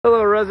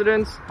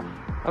residence.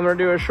 I'm gonna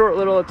do a short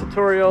little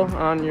tutorial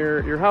on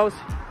your house.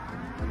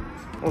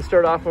 We'll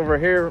start off over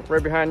here,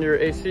 right behind your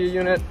AC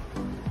unit.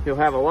 You'll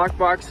have a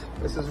lockbox.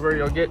 This is where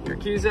you'll get your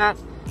keys at.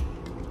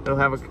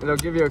 They'll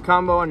give you a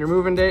combo on your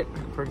move-in date.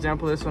 For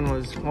example, this one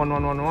was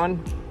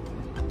 1111.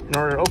 In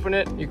order to open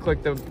it, you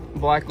click the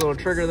black little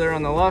trigger there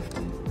on the left,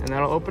 and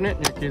that'll open it,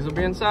 and your keys will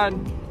be inside.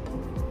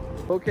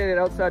 Located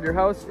outside your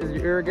house is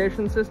your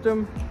irrigation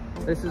system.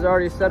 This is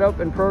already set up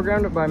and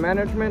programmed by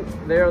management.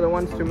 They are the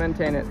ones to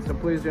maintain it, so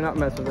please do not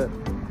mess with it.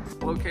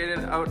 Located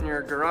out in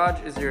your garage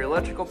is your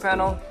electrical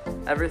panel.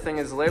 Everything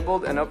is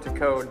labeled and up to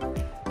code.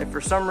 If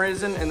for some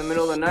reason in the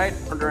middle of the night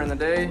or during the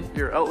day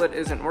your outlet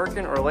isn't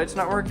working or light's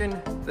not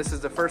working, this is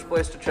the first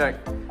place to check.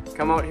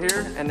 Come out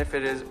here, and if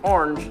it is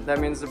orange, that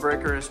means the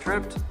breaker is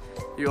tripped.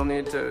 You'll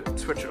need to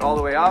switch it all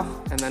the way off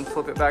and then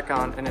flip it back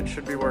on, and it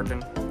should be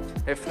working.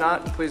 If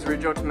not, please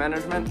reach out to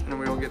management and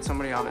we will get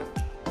somebody on it.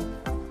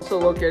 Also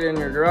located in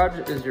your garage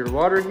is your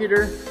water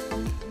heater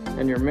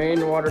and your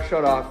main water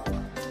shutoff.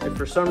 If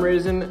for some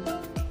reason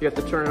you have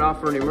to turn it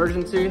off for an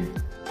emergency,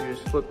 you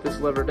just flip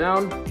this lever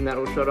down and that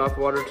will shut off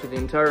water to the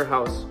entire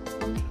house.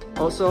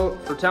 Also,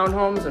 for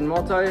townhomes and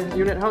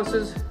multi-unit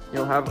houses,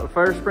 you'll have a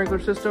fire sprinkler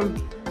system,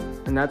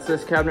 and that's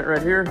this cabinet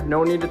right here.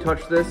 No need to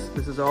touch this.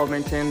 This is all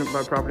maintained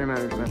by property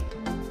management.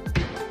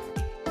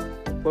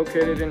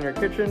 Located in your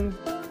kitchen,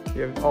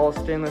 you have all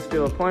stainless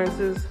steel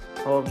appliances.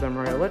 All of them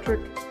are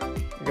electric.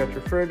 You got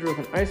your fridge with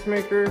an ice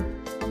maker,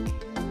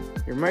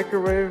 your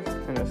microwave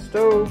and a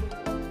stove.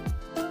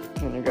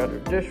 Then you got your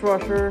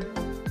dishwasher.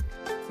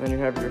 Then you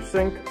have your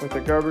sink with the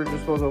garbage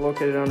disposal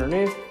located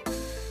underneath.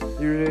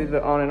 Usually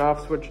the on and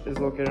off switch is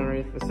located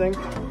underneath the sink.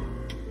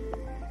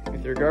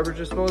 With your garbage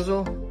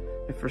disposal,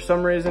 if for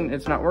some reason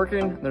it's not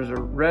working, there's a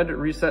red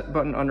reset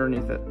button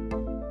underneath it.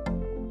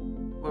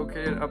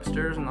 Located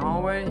upstairs in the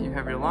hallway, you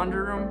have your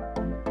laundry room.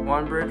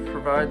 OneBridge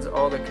provides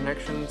all the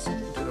connections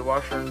to the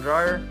washer and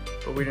dryer,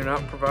 but we do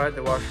not provide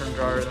the washer and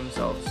dryer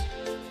themselves.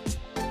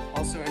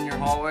 Also in your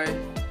hallway,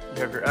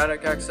 you have your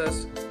attic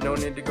access. No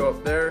need to go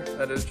up there.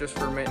 That is just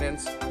for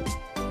maintenance.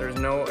 There's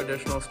no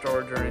additional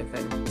storage or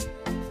anything.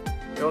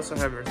 You also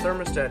have your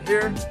thermostat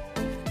here.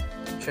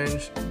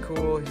 Change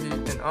cool, heat,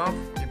 and off.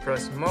 You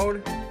press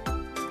mode.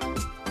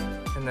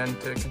 And then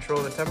to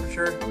control the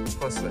temperature,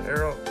 plus the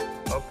arrow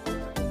up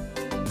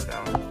or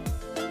down.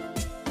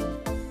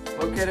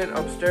 Located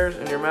upstairs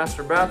in your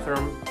master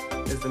bathroom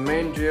is the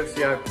main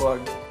GFCI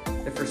plug.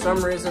 If for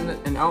some reason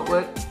an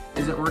outlet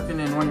isn't working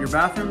in one of your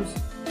bathrooms,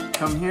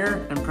 come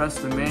here and press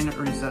the main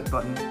reset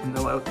button and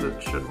the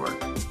outlet should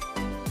work.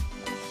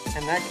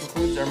 And that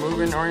concludes our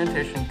move-in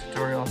orientation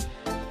tutorial.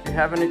 If you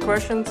have any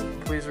questions,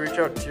 please reach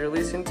out to your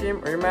leasing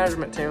team or your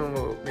management team and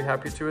we'll be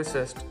happy to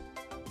assist.